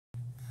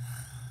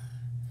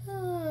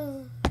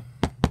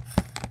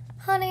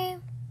Honey?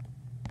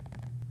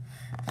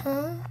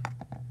 Huh?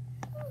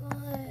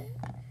 What?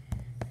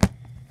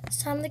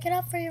 It's time to get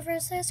up for your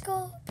first day of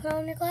school. Put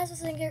on your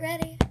glasses and get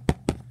ready.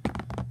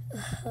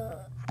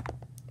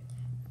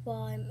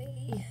 Why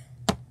me?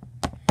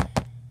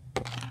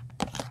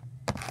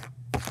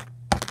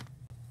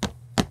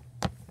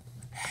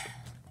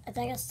 I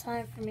think it's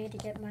time for me to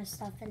get my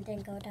stuff and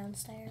then go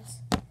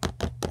downstairs.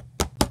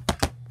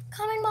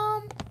 Coming,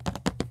 Mom!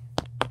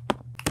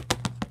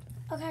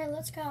 Okay,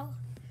 let's go.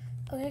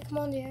 Okay, come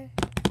on, dear.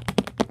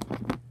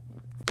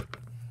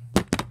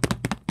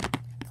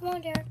 Come on,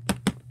 dear.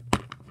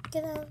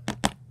 Get out.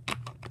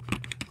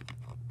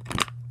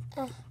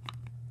 Oh,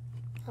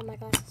 my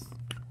glasses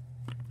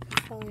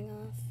are falling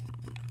off.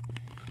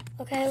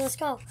 Okay, let's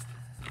go.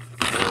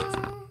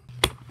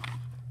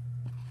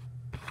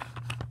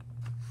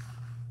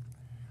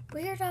 We're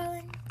here,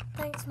 darling.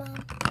 Thanks,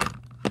 Mom.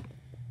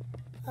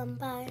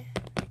 Bye.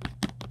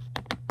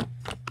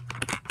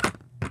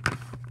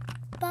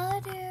 Bye,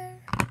 dear.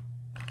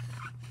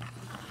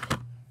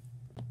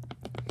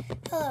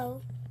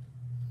 Hello.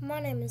 My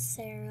name is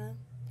Sarah.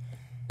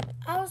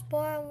 I was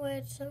born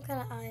with some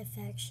kind of eye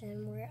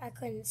infection where I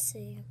couldn't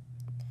see.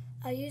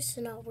 I used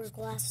to not wear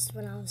glasses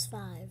when I was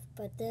 5,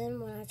 but then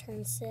when I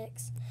turned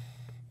 6,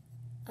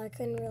 I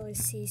couldn't really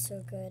see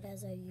so good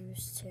as I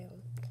used to.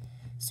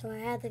 So I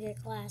had to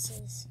get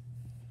glasses.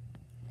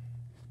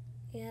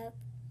 Yep.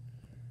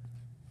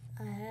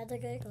 I had to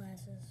get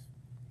glasses.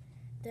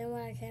 Then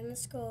when I came to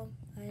school,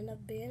 I ended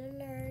up being a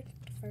nerd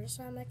the first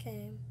time I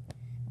came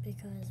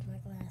because of my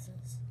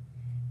glasses.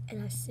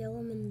 And I still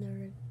am a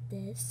nerd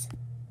this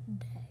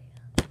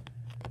day.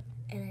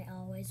 And I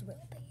always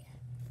will be.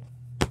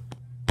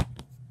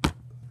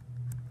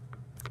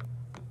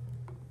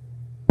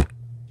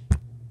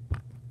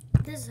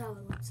 This is how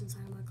it looks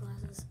inside my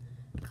glasses.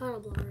 Kind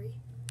of blurry,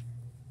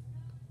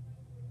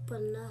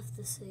 but enough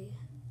to see.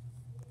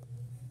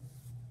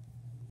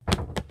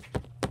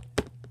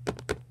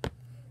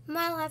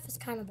 My life is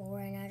kind of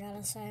boring, I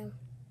gotta say.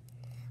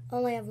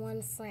 Only have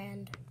one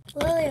friend.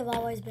 Lily have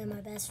always been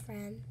my best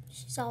friend.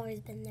 She's always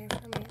been there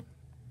for me.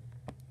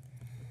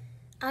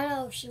 I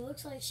know she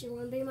looks like she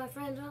wouldn't be my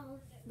friend at all,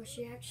 but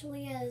she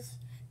actually is,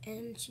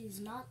 and she's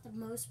not the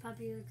most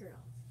popular girl.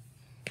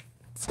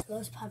 The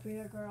most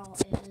popular girl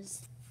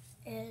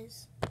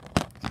is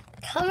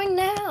coming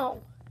now.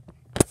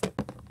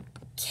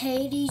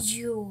 Katie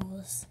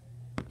Jules.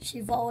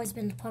 She's always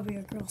been the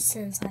popular girl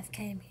since I've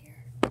came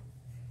here.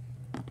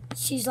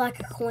 She's like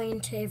a queen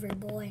to every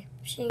boy.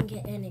 She can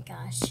get any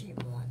guy she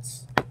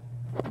wants.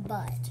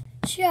 But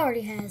she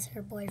already has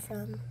her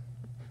boyfriend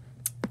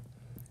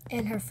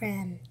and her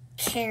friend,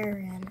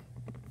 Karen.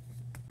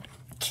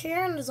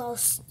 Karen is all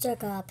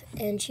stuck up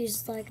and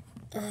she's like,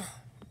 ugh.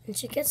 And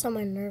she gets on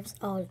my nerves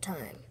all the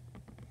time.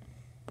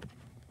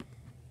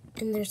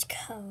 And there's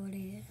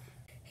Cody.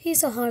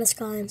 He's the hottest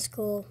guy in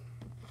school.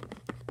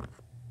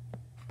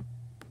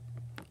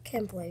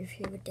 Can't believe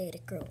he would date a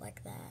girl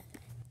like that.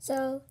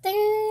 So, ding, ding,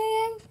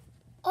 ding, ding.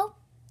 Oh,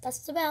 that's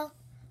the bell.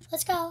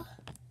 Let's go.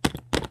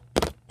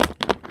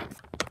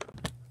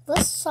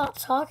 Let's stop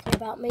talking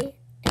about me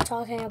and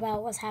talking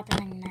about what's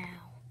happening now.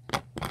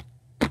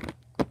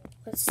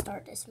 Let's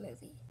start this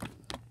movie.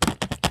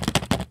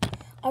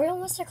 Are we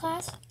almost to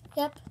class?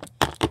 Yep.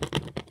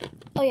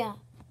 Oh yeah,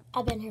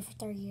 I've been here for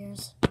 3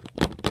 years.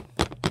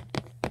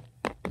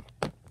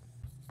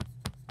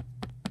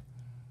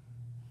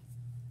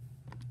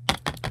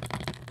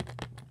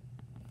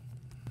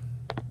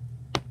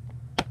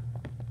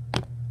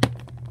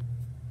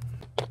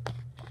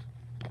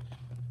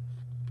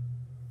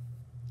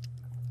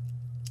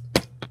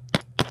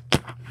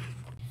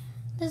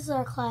 This is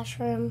our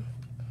classroom.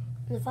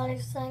 The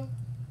funniest thing,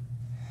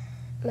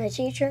 my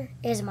teacher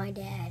is my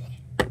dad.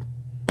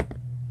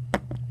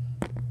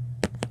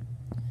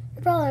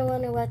 You probably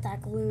wonder what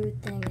that glue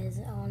thing is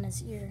on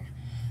his ear.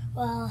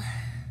 Well,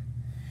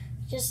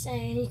 just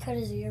saying, he cut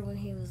his ear when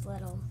he was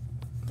little.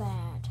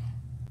 Bad.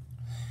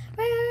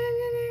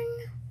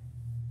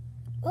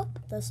 Oh,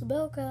 that's the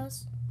bell,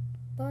 guys.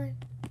 Bye.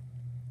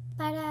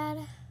 Bye, Dad.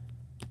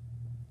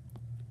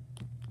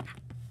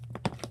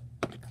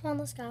 Come on,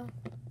 let's go.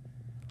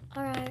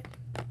 All right.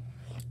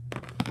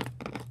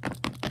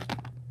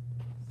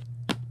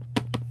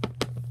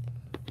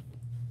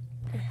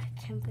 I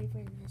can't believe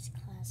we're in this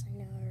class. I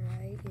know,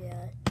 right?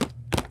 Yeah.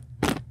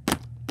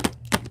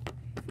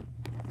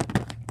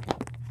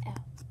 Ow.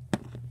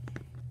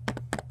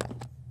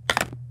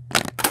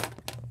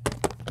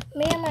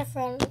 Me and my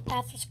friend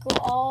after school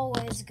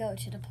always go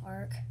to the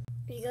park.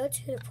 We go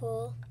to the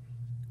pool,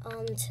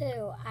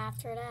 too,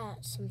 after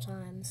that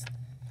sometimes.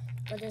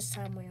 But this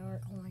time we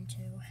aren't going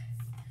to.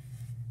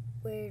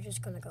 We're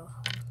just gonna go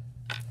home.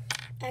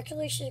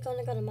 Actually, she's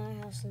gonna go to my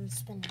house and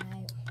spend the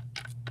night.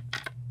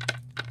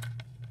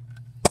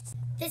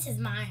 This is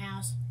my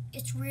house.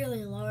 It's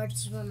really large,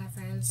 is what my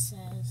friend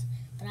says,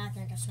 but I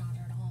think it's not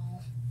at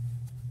all.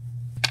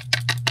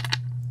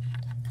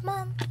 Come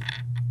on.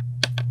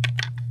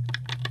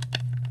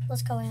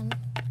 Let's go in.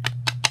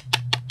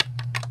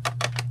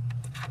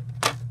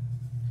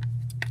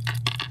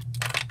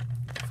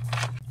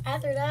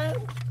 After that,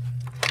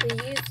 we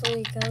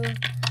usually go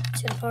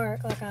to the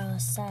park like I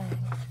was saying.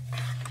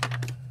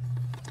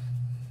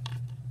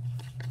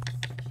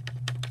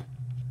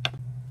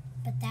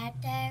 But that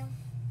day,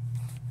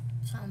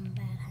 something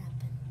bad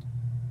happened.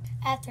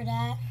 After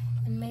that,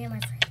 when me and my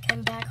friend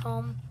came back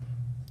home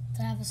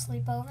to have a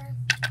sleepover,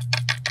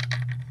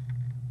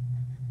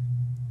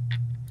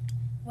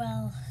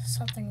 well,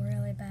 something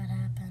really bad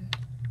happened.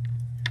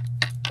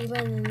 We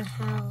went in the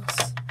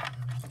house.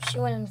 She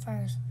went in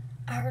first.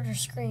 I heard her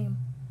scream.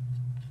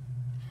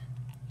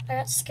 I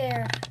got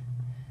scared.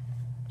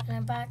 And I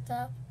backed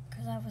up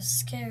because I was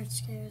scared.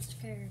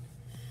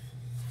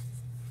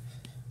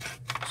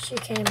 She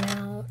came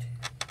out.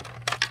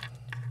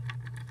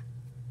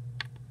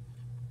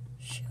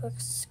 She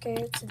looked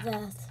scared to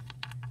death.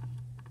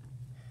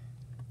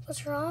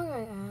 What's wrong?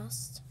 I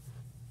asked.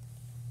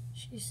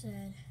 She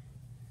said,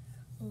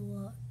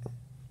 look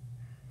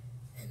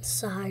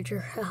inside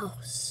your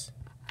house.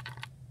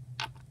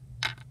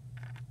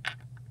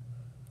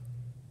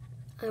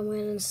 I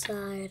went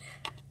inside.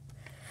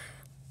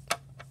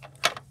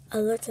 I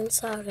looked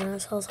inside and I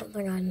saw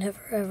something I never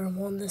ever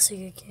wanted to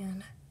see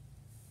again.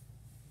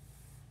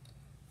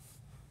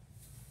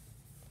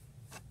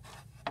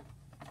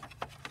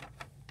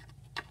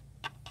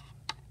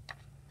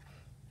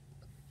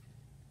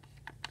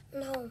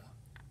 No.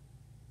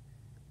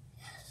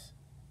 Yes.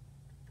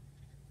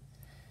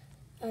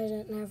 I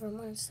didn't ever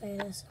want to say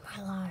this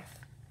in my life,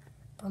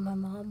 but my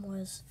mom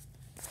was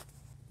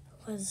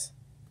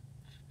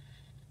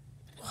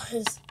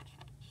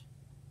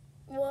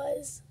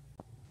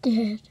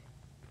dead.